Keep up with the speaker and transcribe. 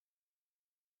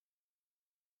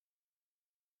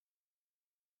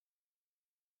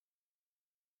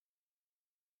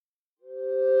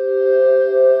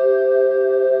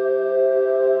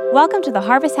Welcome to the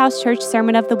Harvest House Church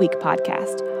Sermon of the Week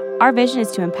podcast. Our vision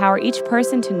is to empower each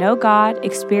person to know God,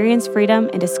 experience freedom,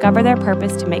 and discover their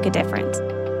purpose to make a difference.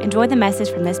 Enjoy the message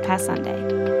from this past Sunday.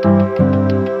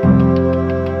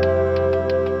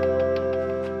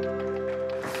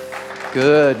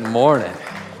 Good morning.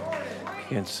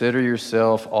 Consider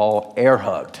yourself all air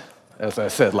hugged, as I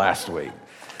said last week,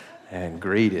 and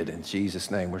greeted in Jesus'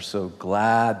 name. We're so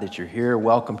glad that you're here.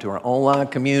 Welcome to our online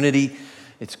community.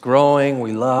 It's growing.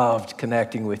 We loved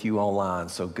connecting with you online.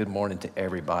 So good morning to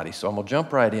everybody. So I'm going to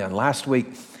jump right in. Last week,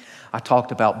 I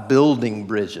talked about building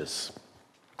bridges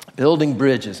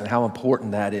and how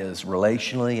important that is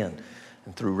relationally and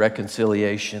through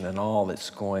reconciliation and all that's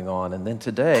going on. And then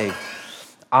today,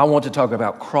 I want to talk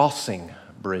about crossing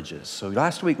bridges. So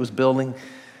last week was building.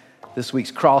 This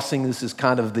week's crossing. This is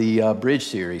kind of the bridge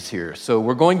series here. So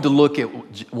we're going to look at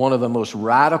one of the most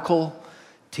radical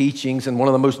teachings and one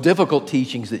of the most difficult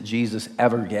teachings that Jesus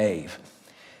ever gave.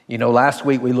 You know, last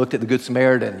week we looked at the Good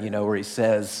Samaritan, where he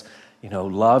says,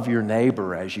 love your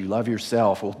neighbor as you love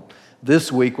yourself. Well,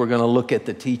 this week we're going to look at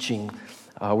the teaching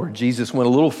where Jesus went a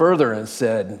little further and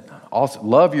said, also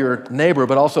love your neighbor,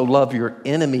 but also love your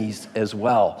enemies as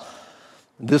well.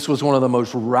 This was one of the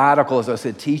most radical, as I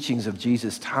said, teachings of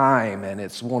Jesus' time, and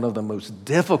it's one of the most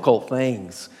difficult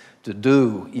things to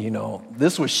do.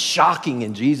 This was shocking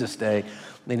in Jesus' day.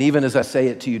 And even as I say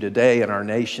it to you today in our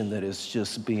nation that is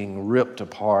just being ripped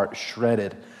apart,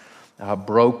 shredded,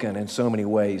 broken in so many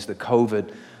ways, the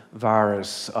COVID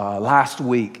virus. Last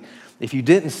week, if you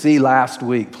didn't see last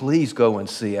week, please go and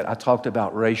see it. I talked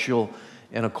about racial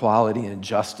inequality and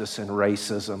injustice and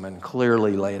racism and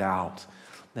clearly laid out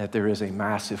that there is a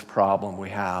massive problem we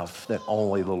have that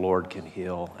only the Lord can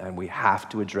heal, and we have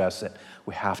to address it.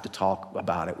 We have to talk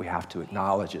about it. We have to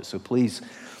acknowledge it. So please,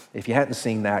 if you hadn't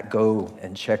seen that, go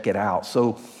and check it out.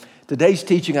 So today's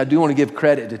teaching, I do want to give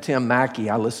credit to Tim Mackey.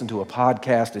 I listened to a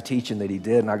podcast, a teaching that he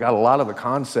did, and I got a lot of the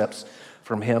concepts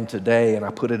from him today, and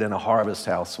I put it in a Harvest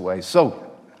House way. So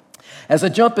as I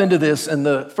jump into this, in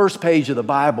the first page of the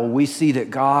Bible, we see that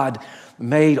God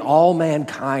made all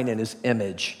mankind in his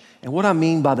image. And what I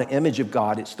mean by the image of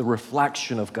God, it's the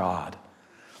reflection of God.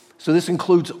 So this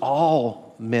includes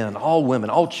all men, all women,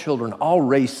 all children, all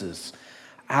races.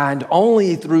 And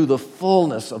only through the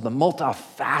fullness of the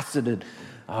multifaceted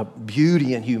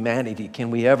beauty and humanity can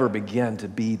we ever begin to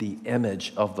be the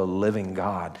image of the living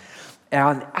God.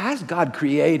 And as God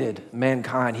created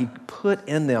mankind, he put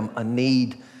in them a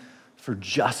need for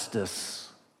justice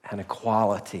and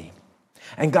equality.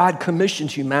 And God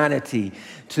commissioned humanity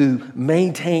to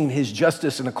maintain his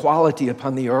justice and equality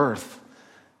upon the earth.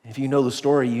 If you know the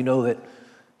story, you know that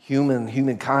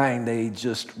humankind, they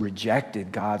just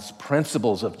rejected God's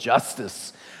principles of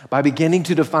justice by beginning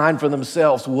to define for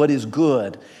themselves what is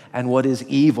good and what is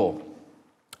evil,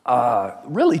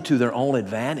 really to their own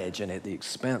advantage and at the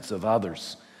expense of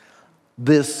others.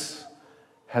 This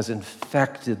has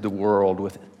infected the world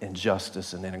with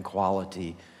injustice and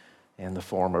inequality in the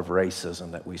form of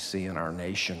racism that we see in our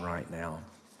nation right now.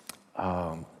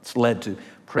 It's led to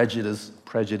prejudice,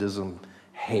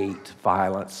 hate,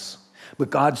 violence. But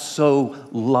God so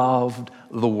loved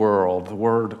the world. The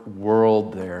word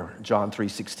world there, John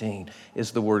 3:16,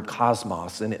 is the word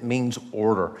cosmos, and it means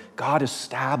order. God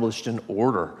established an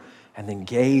order and then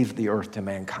gave the earth to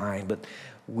mankind. But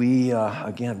we,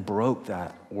 again, broke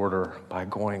that order by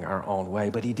going our own way.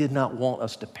 But he did not want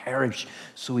us to perish,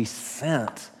 so he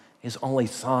sent his only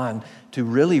son to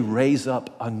really raise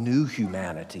up a new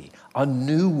humanity, a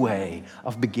new way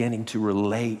of beginning to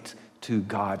relate to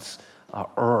God's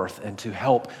earth and to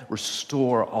help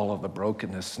restore all of the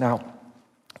brokenness. Now,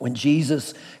 when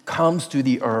Jesus comes to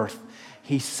the earth,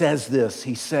 he says this.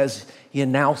 He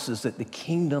announces that the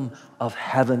kingdom of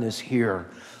heaven is here.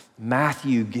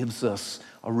 Matthew gives us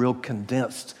a real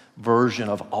condensed version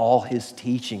of all his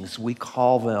teachings. We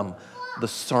call them the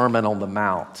Sermon on the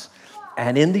Mount.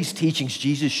 And in these teachings,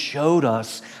 Jesus showed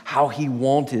us how he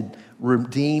wanted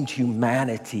redeemed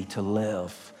humanity to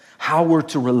live, how we're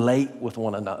to relate with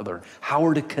one another, how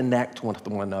we're to connect with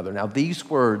one another. Now, these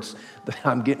words that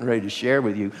I'm getting ready to share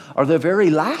with you are the very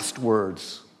last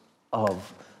words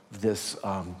of this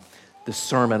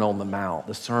Sermon on the Mount,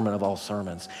 the Sermon of all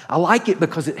sermons. I like it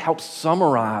because it helps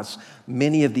summarize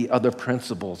many of the other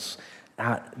principles.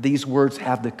 These words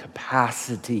have the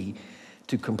capacity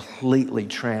to completely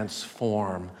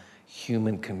transform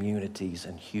human communities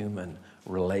and human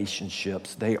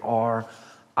relationships. They are,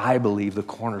 I believe, the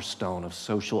cornerstone of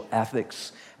social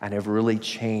ethics and have really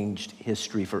changed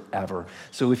history forever.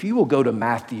 So if you will go to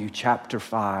Matthew chapter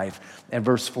 5 and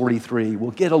verse 43,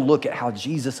 we'll get a look at how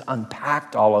Jesus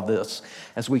unpacked all of this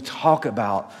as we talk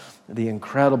about the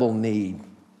incredible need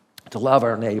to love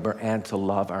our neighbor and to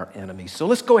love our enemies. So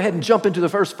let's go ahead and jump into the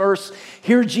first verse.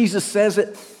 Here Jesus says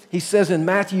it. He says in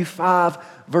Matthew 5,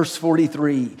 verse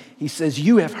 43, he says,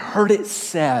 "You have heard it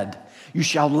said, you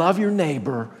shall love your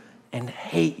neighbor and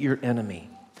hate your enemy."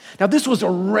 Now, this was a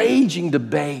raging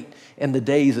debate in the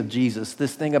days of Jesus,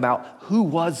 this thing about who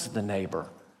was the neighbor.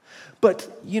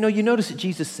 But, you notice that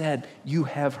Jesus said, "You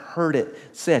have heard it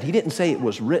said." He didn't say it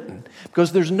was written,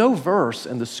 because there's no verse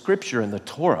in the scripture in the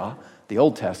Torah, the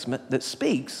Old Testament, that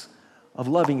speaks of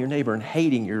loving your neighbor and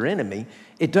hating your enemy.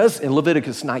 It does in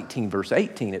Leviticus 19, verse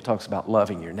 18, it talks about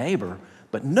loving your neighbor,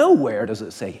 but nowhere does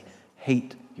it say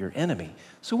hate your enemy.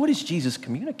 So what is Jesus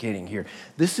communicating here?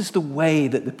 This is the way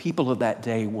that the people of that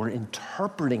day were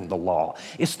interpreting the law.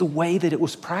 It's the way that it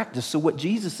was practiced. So what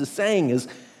Jesus is saying is,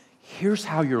 here's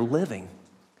how you're living.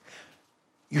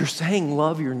 You're saying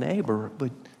love your neighbor,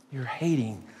 but you're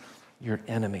hating your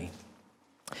enemy.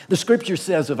 The scripture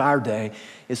says of our day,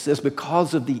 it says,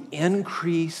 because of the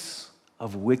increase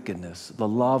of wickedness, the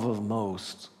love of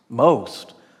most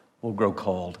will grow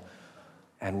cold.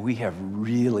 And we have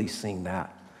really seen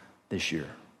that this year.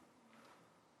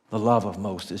 The love of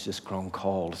most has just grown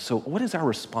cold. So what is our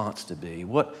response to be?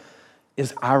 What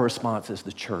is our response as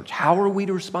the church? How are we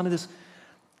to respond to this?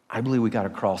 I believe we got to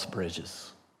cross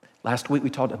bridges. Last week we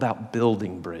talked about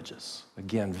building bridges.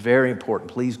 Again, very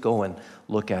important. Please go and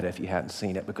look at it if you hadn't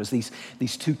seen it, because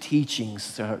these two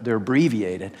teachings, they're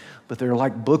abbreviated, but they're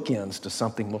like bookends to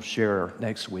something we'll share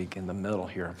next week in the middle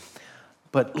here.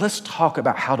 But let's talk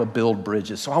about how to build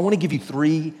bridges. So I want to give you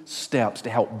 3 steps to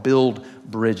help build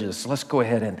bridges. So let's go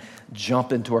ahead and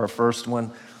jump into our first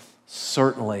one.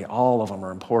 Certainly, all of them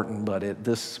are important, but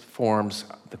this forms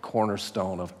the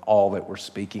cornerstone of all that we're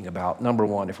speaking about. Number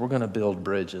 1, if we're going to build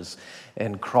bridges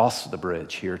and cross the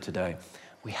bridge here today,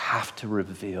 we have to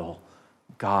reveal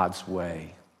God's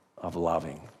way of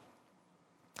loving.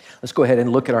 Let's go ahead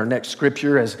and look at our next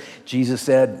scripture. As Jesus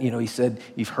said, he said,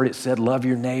 you've heard it said, love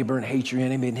your neighbor and hate your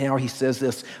enemy. And now he says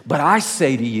this, but I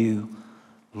say to you,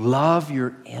 love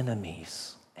your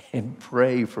enemies and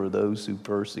pray for those who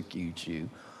persecute you.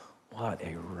 What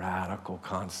a radical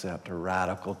concept, a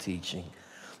radical teaching.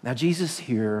 Now, Jesus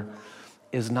here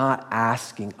is not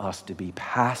asking us to be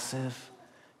passive,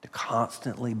 to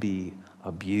constantly be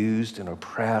abused and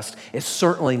oppressed. It's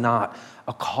certainly not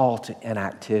a call to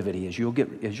inactivity. As you're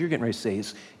getting ready to say,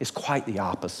 it's quite the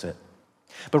opposite.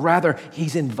 But rather,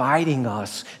 he's inviting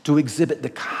us to exhibit the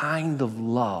kind of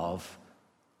love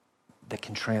that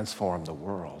can transform the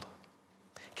world,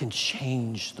 can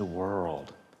change the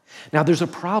world. Now, there's a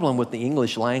problem with the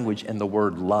English language and the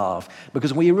word love,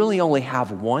 because we really only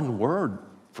have one word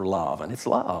for love, and it's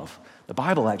love. The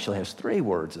Bible actually has 3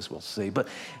 words, as we'll see. But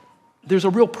there's a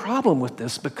real problem with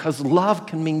this, because love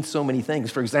can mean so many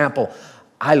things. For example,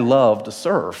 I love to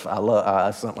surf.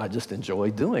 Something I just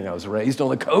enjoy doing. I was raised on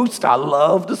the coast. I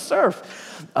love to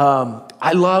surf.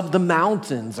 I love the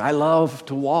mountains. I love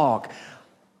to walk.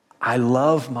 I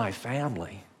love my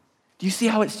family. Do you see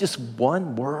how it's just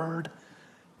one word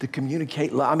to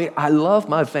communicate love? I mean, I love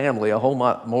my family a whole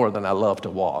lot more than I love to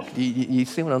walk. You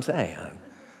see what I'm saying?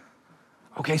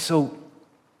 Okay, so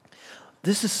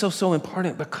this is so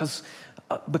important because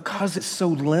it's so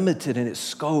limited in its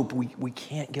scope, we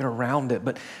can't get around it.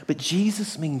 But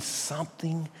Jesus means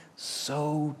something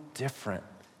so different.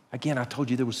 Again, I told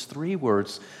you there was 3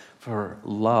 words for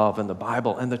love in the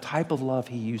Bible, and the type of love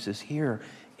he uses here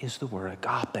is the word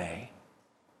agape,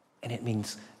 and it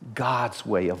means God's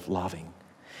way of loving.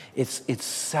 It's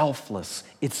selfless.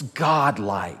 It's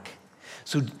God-like.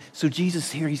 So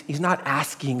Jesus here, he's not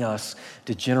asking us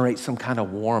to generate some kind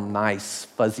of warm, nice,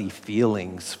 fuzzy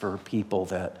feelings for people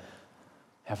that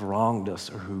have wronged us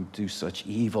or who do such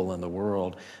evil in the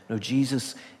world. No,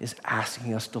 Jesus is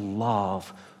asking us to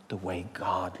love the way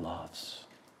God loves.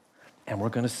 And we're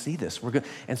going to see this.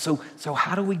 And so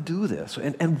how do we do this?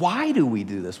 And why do we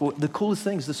do this? Well, the coolest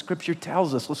thing is the scripture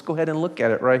tells us. Let's go ahead and look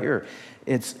at it right here.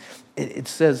 It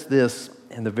says this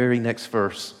in the very next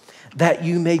verse, that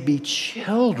you may be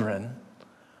children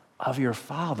of your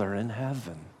Father in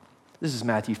heaven. This is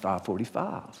Matthew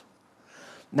 5:45.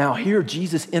 Now here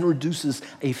Jesus introduces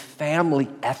a family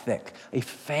ethic, a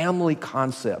family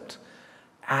concept.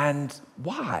 And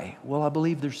why? Well, I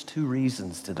believe there's 2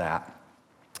 reasons to that.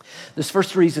 This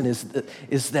first reason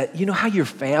is that you know how your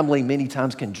family many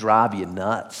times can drive you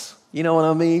nuts? You know what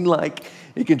I mean? Like,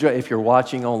 it can drive, if you're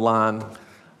watching online,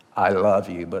 I love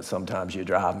you, but sometimes you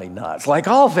drive me nuts, like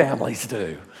all families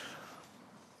do.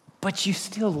 But you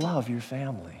still love your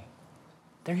family.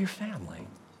 They're your family,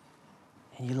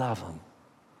 and you love them.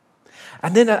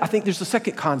 And then I think there's a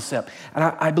second concept, and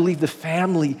I believe the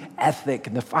family ethic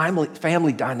and the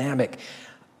family dynamic.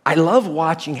 I love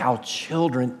watching how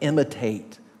children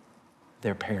imitate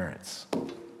their parents.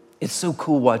 It's so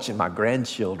cool watching my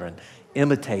grandchildren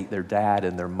imitate their dad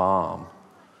and their mom.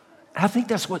 And I think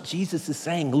that's what Jesus is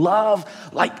saying. Love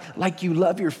like you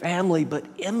love your family, but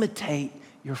imitate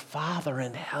your Father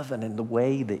in heaven in the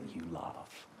way that you love.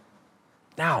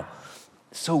 Now,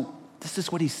 so this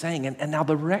is what he's saying. And now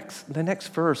the next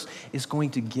verse is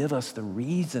going to give us the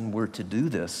reason we're to do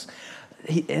this.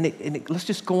 Let's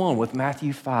just go on with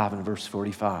Matthew 5 and verse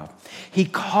 45. He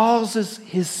causes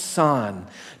his sun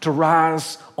to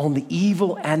rise on the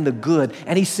evil and the good,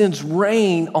 and he sends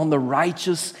rain on the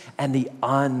righteous and the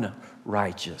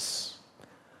unrighteous.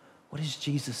 What is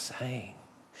Jesus saying?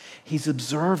 He's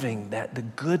observing that the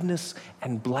goodness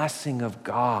and blessing of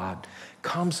God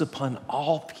comes upon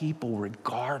all people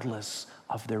regardless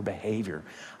of their behavior.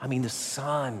 I mean, the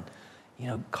sun,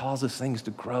 causes things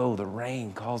to grow. The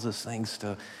rain causes things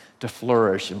to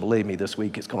flourish. And believe me, this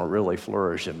week it's going to really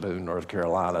flourish in Boone, North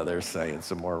Carolina. They're saying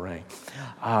some more rain.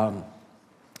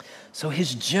 So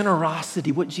his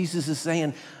generosity, what Jesus is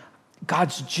saying,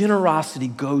 God's generosity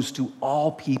goes to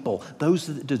all people, those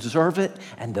that deserve it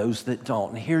and those that don't.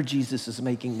 And here Jesus is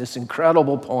making this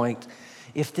incredible point.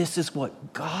 If this is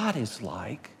what God is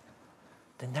like,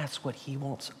 then that's what he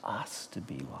wants us to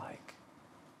be like.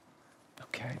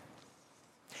 Okay?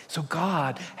 So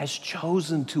God has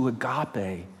chosen to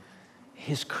agape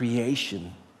his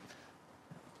creation,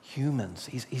 humans,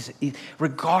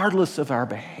 regardless of our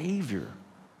behavior.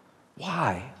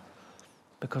 Why?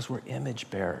 Because we're image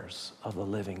bearers of the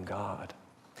living God.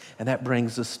 And that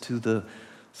brings us to the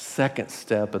second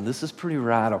step, and this is pretty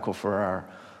radical for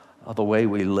the way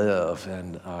we live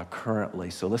and currently.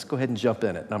 So let's go ahead and jump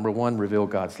in it. Number one, reveal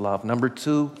God's love. Number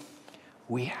two,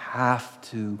 we have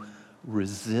to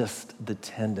resist the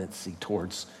tendency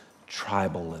towards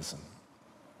tribalism.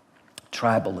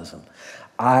 Tribalism.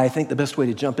 I think the best way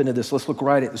to jump into this, let's look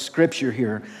right at the scripture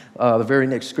here, the very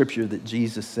next scripture that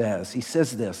Jesus says. He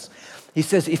says this. He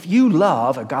says, if you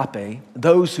love, agape,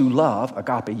 those who love,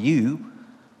 agape you,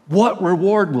 what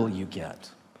reward will you get?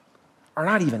 Are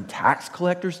not even tax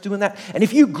collectors doing that? And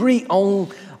if you greet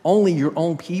only your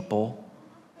own people,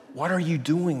 what are you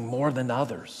doing more than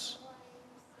others?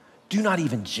 Do not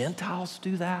even Gentiles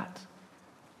do that?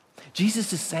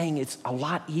 Jesus is saying it's a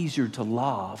lot easier to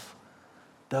love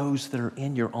those that are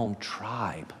in your own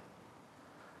tribe.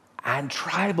 And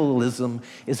tribalism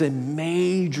is a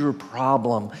major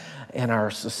problem in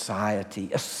our society,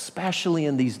 especially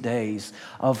in these days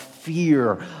of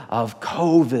fear, of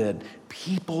COVID.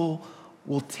 People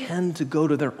will tend to go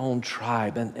to their own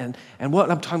tribe. And what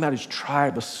I'm talking about is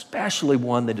tribe, especially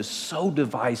one that is so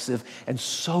divisive and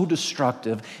so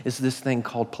destructive, is this thing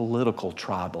called political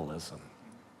tribalism.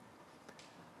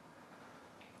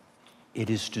 It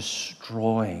is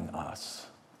destroying us.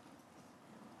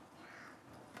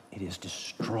 It is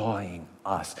destroying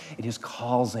us. It is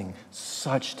causing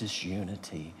such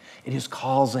disunity. It is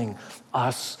causing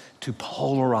us to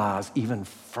polarize even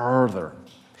further.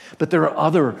 But there are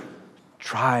other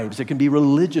tribes. There can be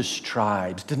religious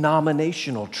tribes,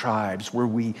 denominational tribes, where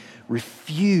we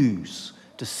refuse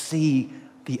to see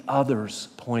the other's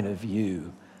point of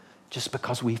view just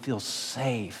because we feel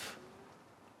safe.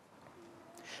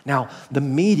 Now, the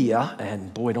media,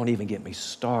 and boy, don't even get me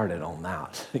started on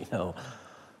that,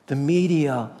 the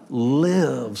media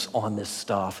lives on this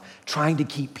stuff, trying to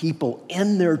keep people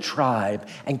in their tribe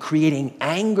and creating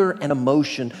anger and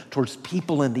emotion towards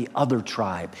people in the other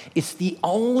tribe. It's the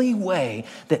only way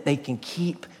that they can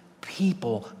keep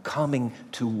people coming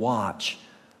to watch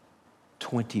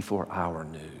 24-hour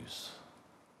news.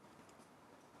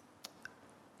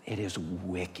 It is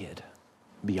wicked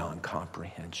beyond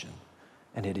comprehension,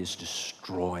 and it is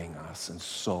destroying us in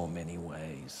so many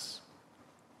ways.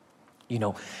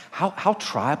 How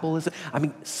tribal is it? I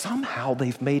mean, somehow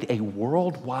they've made a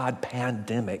worldwide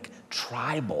pandemic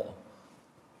tribal.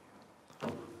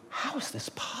 How is this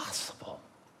possible?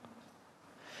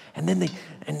 And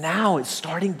now you're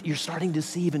starting to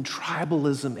see even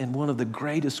tribalism in one of the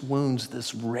greatest wounds,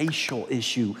 this racial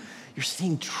issue. You're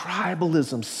seeing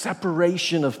tribalism,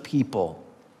 separation of people.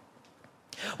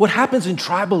 What happens in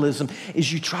tribalism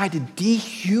is you try to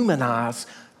dehumanize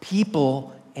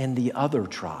people in the other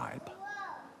tribe.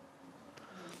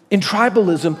 In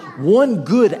tribalism, one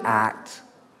good act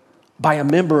by a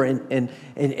member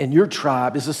in your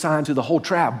tribe is assigned to the whole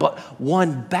tribe, but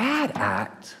one bad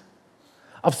act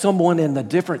of someone in the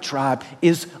different tribe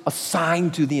is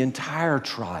assigned to the entire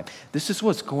tribe. This is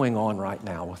what's going on right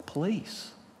now with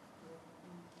police.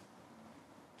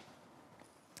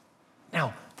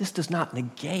 this does not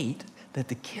negate that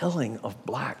the killing of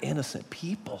black innocent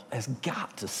people has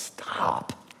got to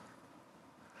stop.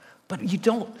 But you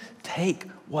don't take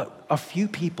what a few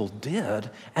people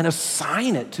did and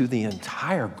assign it to the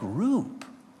entire group.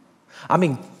 I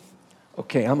mean,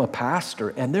 okay, I'm a pastor,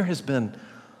 and there has been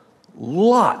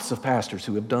lots of pastors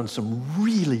who have done some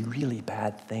really, really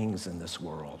bad things in this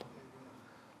world.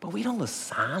 But we don't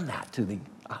assign that to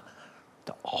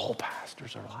all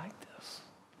pastors are like this.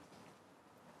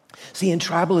 See, in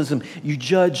tribalism, you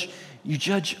judge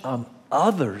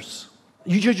others.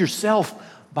 You judge yourself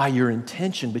by your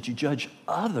intention, but you judge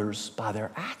others by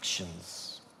their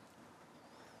actions.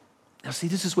 Now, see,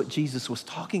 this is what Jesus was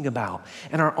talking about.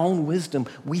 In our own wisdom,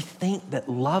 we think that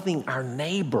loving our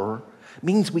neighbor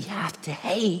means we have to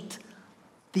hate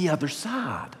the other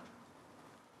side.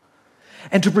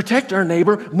 And to protect our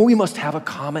neighbor, we must have a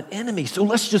common enemy. So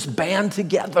let's just band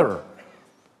together.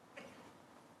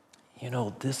 You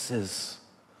know, this is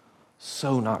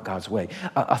so not God's way.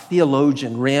 A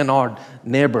theologian, Reinhard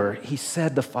Niebuhr, he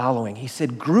said the following. He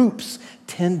said, groups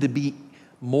tend to be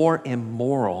more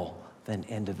immoral than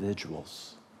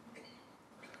individuals.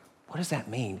 What does that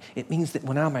mean? It means that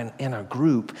when I'm in a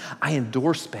group, I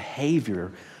endorse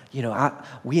behavior. You know,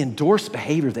 we endorse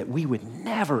behavior that we would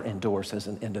never endorse as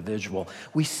an individual.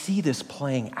 We see this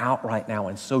playing out right now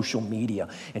in social media,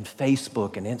 in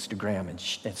Facebook and Instagram and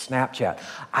Snapchat.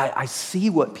 I see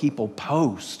what people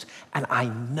post, and I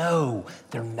know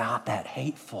they're not that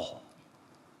hateful.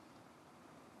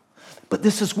 But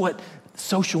this is what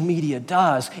social media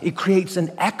does. It creates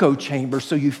an echo chamber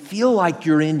so you feel like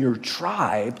you're in your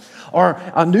tribe, or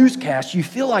a newscast, you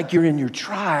feel like you're in your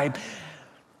tribe.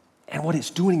 And what it's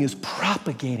doing is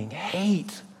propagating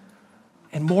hate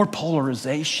and more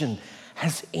polarization.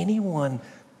 Has anyone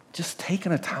just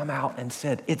taken a time out and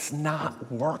said, it's not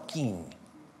working?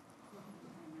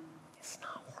 It's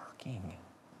not working.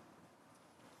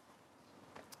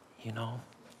 You know,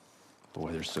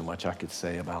 boy, there's so much I could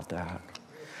say about that.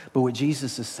 But what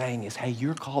Jesus is saying is, hey,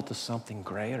 you're called to something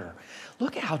greater.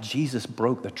 Look at how Jesus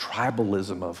broke the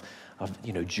tribalism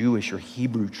of Jewish or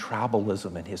Hebrew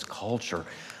tribalism in his culture.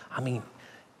 I mean,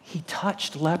 he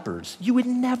touched lepers. You would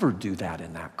never do that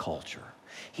in that culture.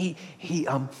 He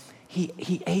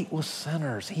ate with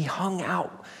sinners. He hung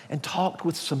out and talked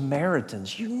with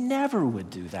Samaritans. You never would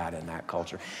do that in that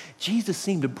culture. Jesus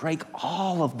seemed to break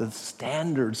all of the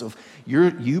standards of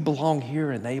you belong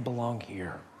here and they belong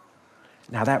here.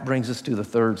 Now that brings us to the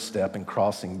third step in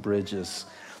crossing bridges.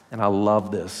 And I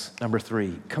love this. Number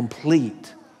 3,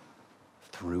 complete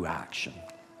through action.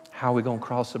 How are we going to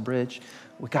cross a bridge?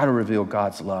 We got to reveal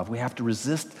God's love. We have to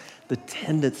resist the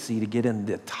tendency to get in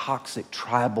the toxic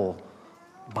tribal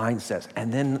mindsets.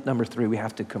 And then number 3, we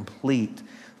have to complete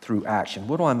through action.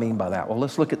 What do I mean by that? Well,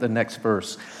 let's look at the next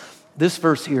verse. This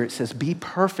verse here, it says, be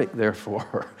perfect,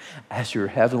 therefore, as your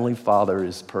heavenly Father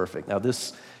is perfect. Now,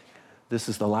 this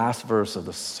is the last verse of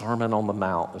the Sermon on the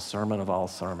Mount, the sermon of all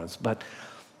sermons. But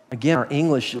again, our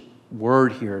English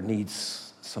word here needs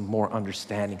some more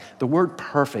understanding. The word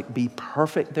perfect, be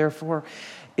perfect, therefore,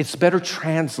 it's better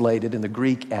translated in the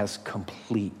Greek as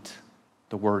complete,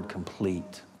 the word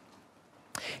complete.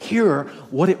 Here,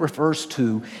 what it refers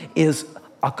to is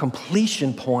a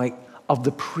completion point of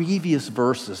the previous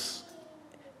verses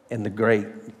in the great,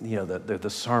 the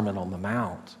Sermon on the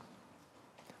Mount.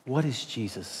 What is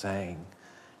Jesus saying?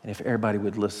 And if everybody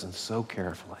would listen so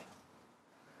carefully,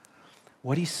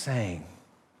 what he's saying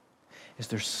is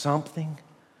there's something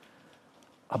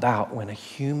about when a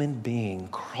human being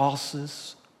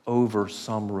crosses over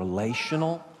some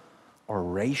relational or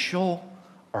racial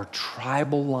or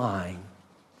tribal line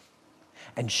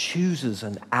and chooses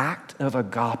an act of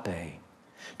agape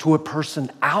to a person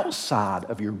outside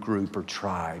of your group or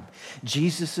tribe.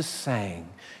 Jesus is saying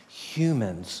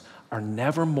humans are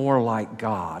never more like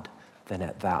God than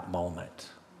at that moment.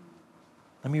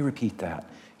 Let me repeat that.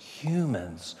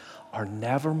 Humans are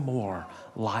never more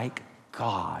like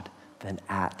God than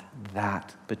at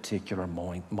that particular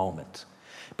moment.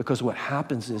 Because what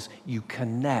happens is you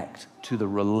connect to the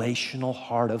relational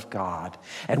heart of God.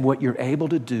 And what you're able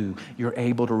to do, you're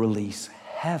able to release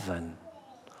heaven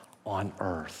on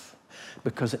earth.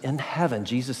 Because in heaven,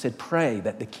 Jesus said, pray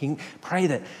that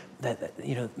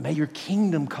may your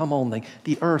kingdom come on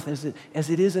the earth as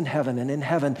it is in heaven. And in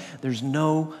heaven, there's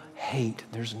no hate,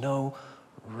 there's no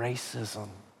racism,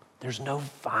 there's no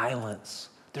violence,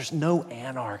 there's no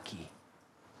anarchy,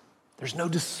 there's no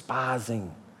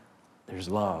despising, there's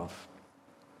love.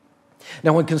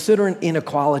 Now, when considering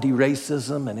inequality,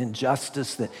 racism, and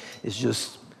injustice that is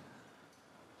just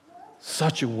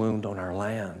such a wound on our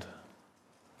land,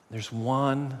 there's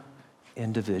one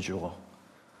individual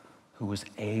who was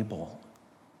able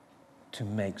to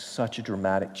make such a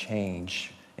dramatic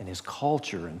change in his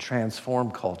culture and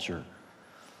transform culture.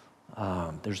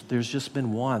 There's just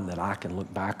been one that I can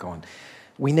look back on.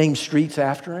 We name streets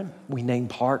after him. We name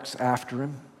parks after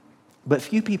him. But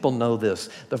few people know this.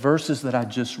 The verses that I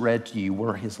just read to you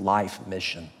were his life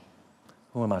mission.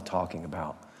 Who am I talking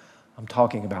about? I'm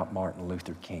talking about Martin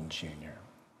Luther King Jr.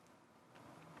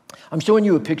 I'm showing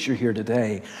you a picture here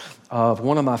today of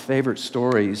one of my favorite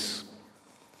stories.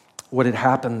 What had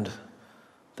happened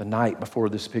the night before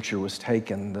this picture was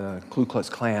taken, the Ku Klux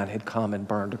Klan had come and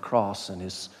burned a cross in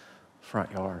his front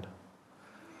yard.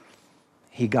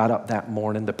 He got up that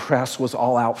morning. The press was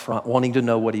all out front wanting to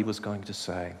know what he was going to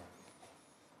say.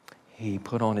 He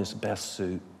put on his best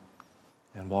suit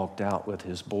and walked out with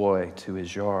his boy to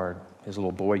his yard, his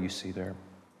little boy you see there.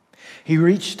 He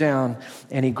reached down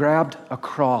and he grabbed a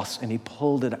cross and he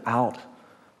pulled it out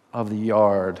of the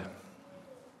yard.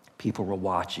 People were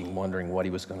watching, wondering what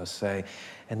he was going to say.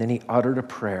 And then he uttered a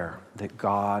prayer that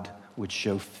God would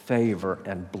show favor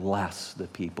and bless the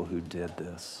people who did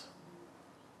this.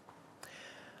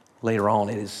 Later on,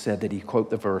 it is said that he quote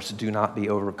the verse, "Do not be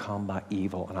overcome by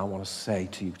evil." And I want to say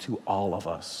to you, to all of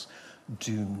us,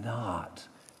 do not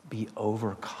be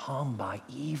overcome by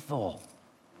evil,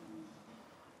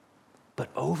 but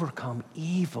overcome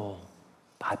evil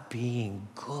by being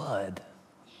good.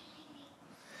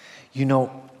 You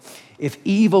know, if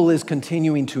evil is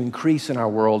continuing to increase in our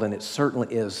world, and it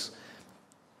certainly is,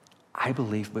 I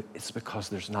believe it's because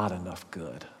there's not enough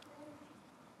good.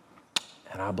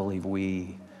 And I believe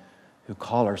we who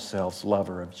call ourselves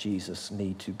lover of Jesus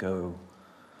need to go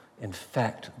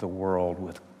infect the world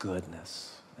with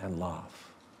goodness and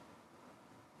love.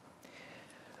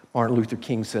 Martin Luther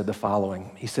King said the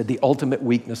following. He said, "The ultimate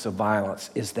weakness of violence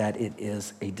is that it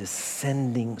is a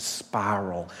descending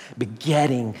spiral,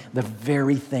 begetting the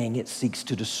very thing it seeks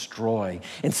to destroy.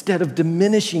 Instead of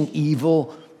diminishing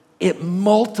evil, it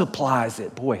multiplies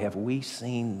it." Boy, have we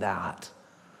seen that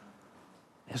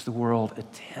as the world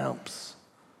attempts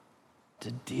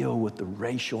to deal with the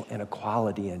racial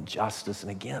inequality and justice.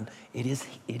 And again, it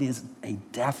is a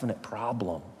definite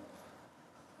problem.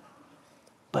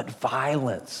 But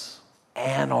violence,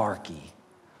 anarchy,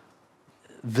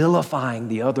 vilifying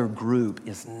the other group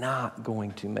is not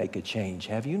going to make a change.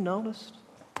 Have you noticed?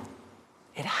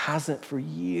 It hasn't for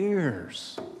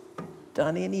years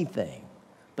done anything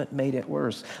but made it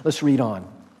worse. Let's read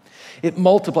on. It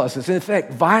multiplies us. In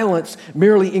fact, violence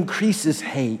merely increases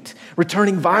hate.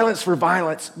 Returning violence for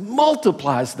violence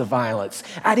multiplies the violence,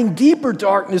 adding deeper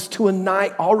darkness to a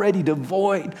night already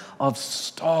devoid of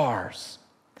stars.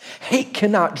 Hate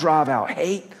cannot drive out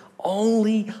hate.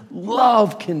 Only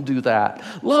love can do that.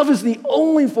 Love is the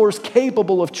only force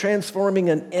capable of transforming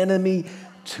an enemy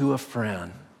to a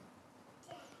friend.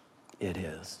 It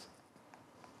is.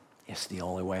 It's the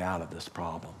only way out of this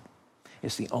problem.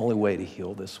 It's the only way to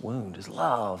heal this wound is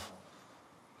love.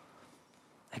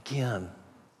 Again,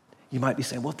 you might be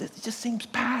saying, well, this just seems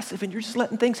passive and you're just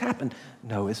letting things happen.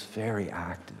 No, it's very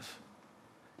active.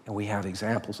 And we have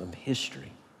examples in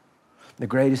history. The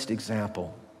greatest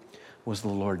example was the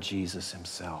Lord Jesus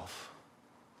himself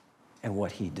and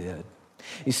what he did.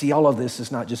 You see, all of this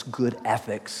is not just good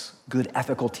ethics, good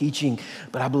ethical teaching,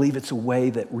 but I believe it's a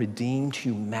way that redeemed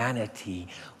humanity.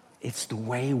 It's the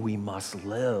way we must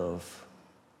live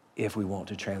if we want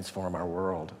to transform our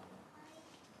world.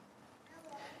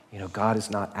 You know, God is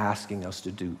not asking us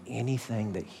to do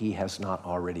anything that he has not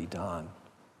already done.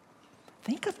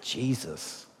 Think of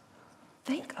Jesus.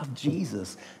 Think of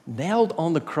Jesus nailed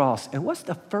on the cross. And what's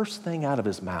the first thing out of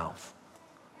his mouth?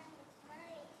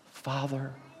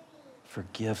 "Father,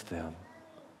 forgive them,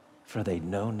 for they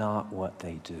know not what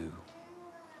they do."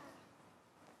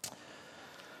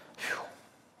 Whew.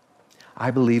 I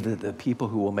believe that the people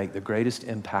who will make the greatest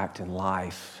impact in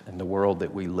life, in the world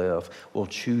that we live, will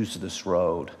choose this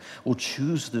road. Will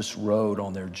choose this road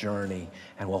on their journey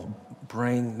and will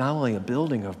bring not only a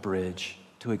building of bridge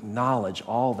to acknowledge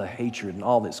all the hatred and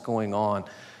all that's going on,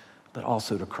 but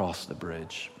also to cross the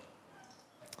bridge.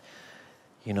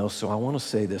 You know, so I want to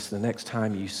say this. The next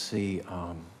time you see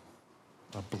a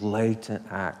blatant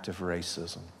act of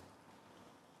racism,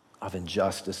 of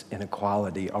injustice,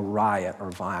 inequality, a riot or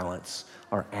violence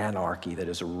or anarchy that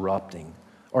is erupting,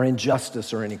 or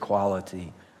injustice or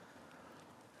inequality,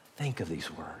 think of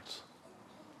these words.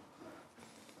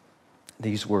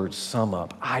 These words sum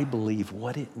up, I believe,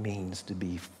 what it means to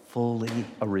be fully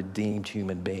a redeemed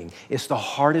human being. It's the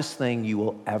hardest thing you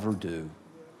will ever do,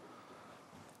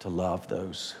 to love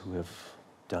those who have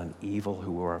done evil,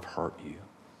 who have hurt you,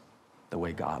 the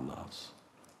way God loves.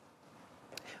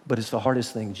 But it's the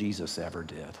hardest thing Jesus ever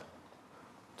did.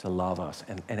 to love us.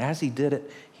 And as he did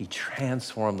it, he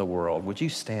transformed the world. Would you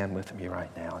stand with me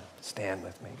right now? Stand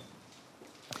with me.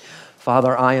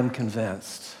 Father, I am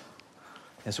convinced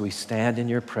as we stand in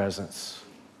your presence,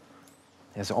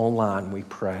 as online we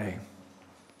pray,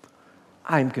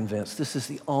 I am convinced this is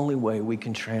the only way we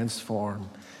can transform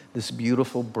this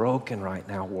beautiful, broken right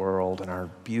now world and our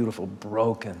beautiful,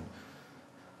 broken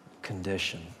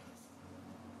condition.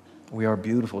 We are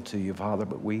beautiful to you, Father,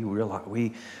 but we realize,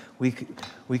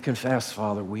 we confess,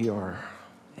 Father, we are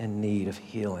in need of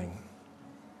healing.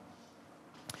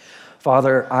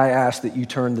 Father, I ask that you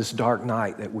turn this dark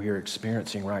night that we are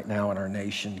experiencing right now in our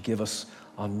nation. Give us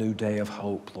a new day of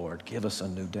hope, Lord. Give us a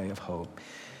new day of hope.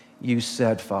 You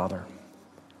said, Father,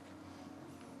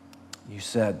 you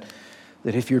said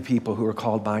that if your people who are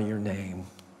called by your name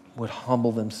would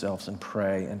humble themselves and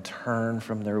pray and turn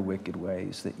from their wicked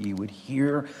ways, that you would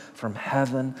hear from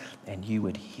heaven and you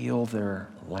would heal their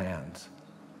land.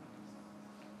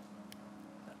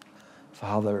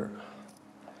 Father,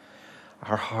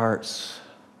 our hearts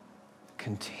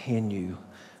continue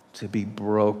to be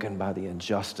broken by the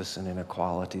injustice and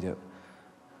inequality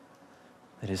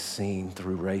that is seen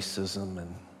through racism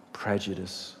and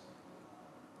prejudice.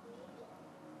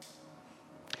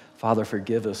 Father,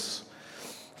 forgive us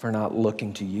for not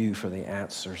looking to you for the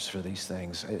answers for these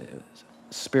things.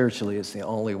 Spiritually, it's the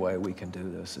only way we can do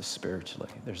this is spiritually.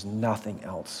 There's nothing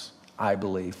else, I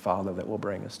believe, Father, that will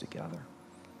bring us together.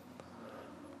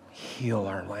 Heal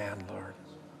our land, Lord.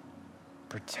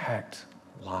 Protect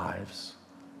lives.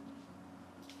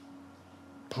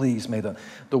 Please, may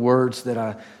the words that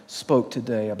I spoke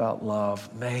today about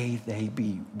love, may they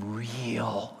be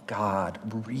real, God,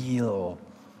 real.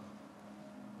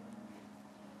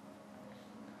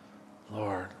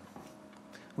 Lord,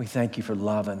 we thank you for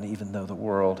loving even though the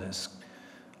world has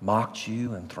mocked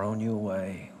you and thrown you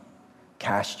away,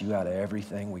 cast you out of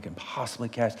everything we can possibly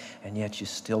cast, and yet you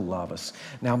still love us.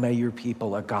 Now may your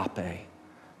people agape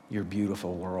your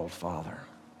beautiful world, Father.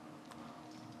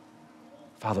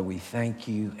 Father, we thank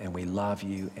you and we love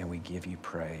you and we give you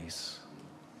praise.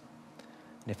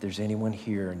 And if there's anyone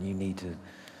here and you need to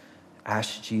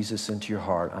ask Jesus into your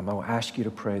heart, I'm going to ask you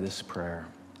to pray this prayer.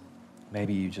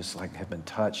 Maybe you just have been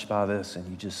touched by this and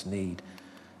you just need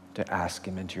to ask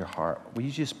him into your heart. Will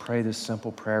you just pray this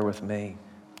simple prayer with me?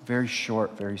 Very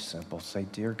short, very simple. Say,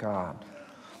 dear God,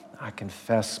 I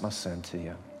confess my sin to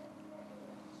you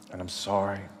and I'm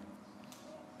sorry.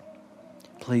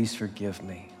 Please forgive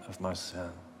me of my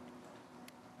sin.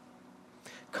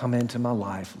 Come into my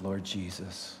life, Lord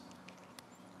Jesus.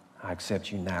 I accept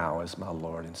you now as my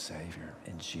Lord and Savior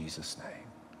in Jesus' name.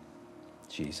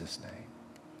 Jesus' name.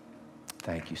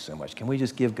 Thank you so much. Can we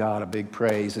just give God a big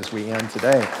praise as we end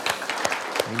today?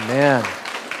 Amen.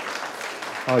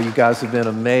 Oh, you guys have been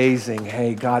amazing.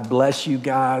 Hey, God bless you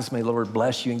guys. May the Lord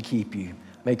bless you and keep you.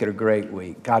 Make it a great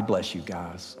week. God bless you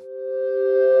guys.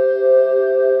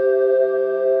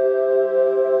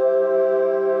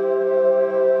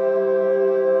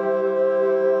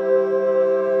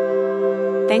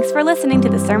 Thanks for listening to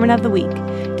the Sermon of the Week.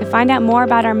 To find out more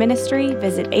about our ministry,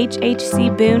 visit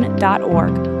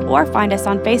hhcboone.org or find us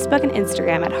on Facebook and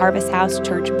Instagram at Harvest House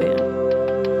Church Boone.